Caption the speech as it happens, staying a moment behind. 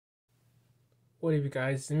What up, you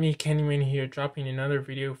guys? It's me, Candyman here, dropping another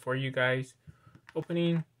video for you guys,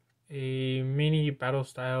 opening a mini battle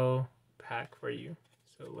style pack for you.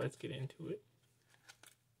 So let's get into it.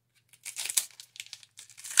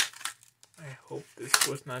 I hope this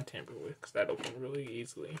was not tampered with, because that opened really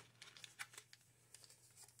easily.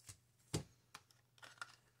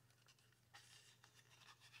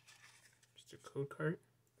 Just a code card.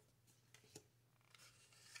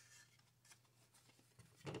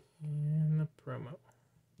 And a promo.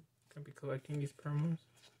 Gonna be collecting these promos.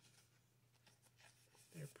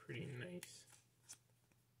 They're pretty nice.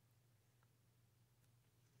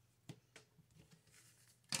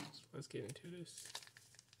 So let's get into this.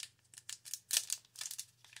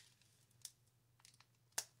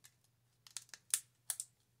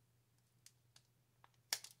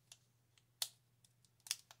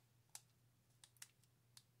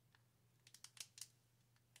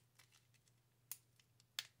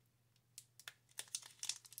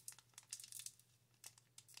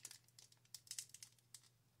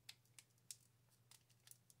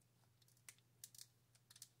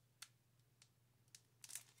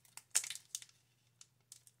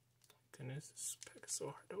 Goodness, this pack is so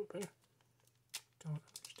hard to open. Don't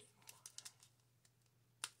understand why.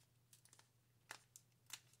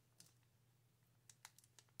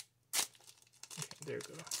 Okay, there we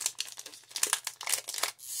go.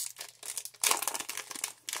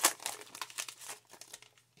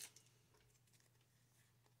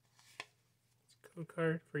 Code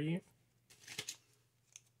card for you.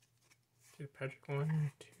 Do Patrick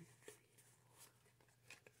 1, 2, 3,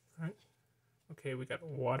 4, 5. Okay, we got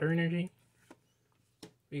Water Energy.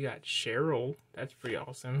 We got Cheryl. That's pretty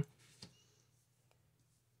awesome.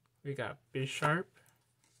 We got Bisharp.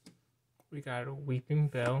 We got Weeping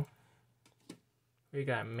Bell. We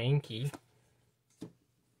got Mankey.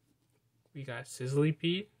 We got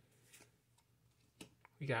Sizzlypede.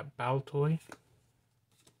 We got Baltoy.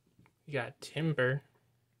 We got Timber.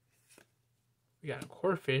 We got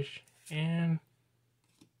Corphish. And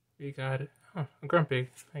we got a Grumpig.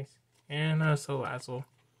 Nice. And a Salazzle.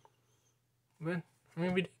 But I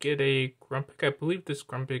mean, we did get a Grumpig. I believe this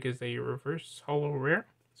Grumpig is a reverse holo rare.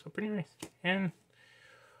 So pretty nice. And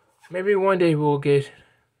maybe one day we'll get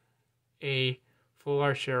a full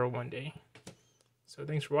art Cheryl one day. So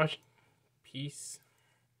thanks for watching. Peace.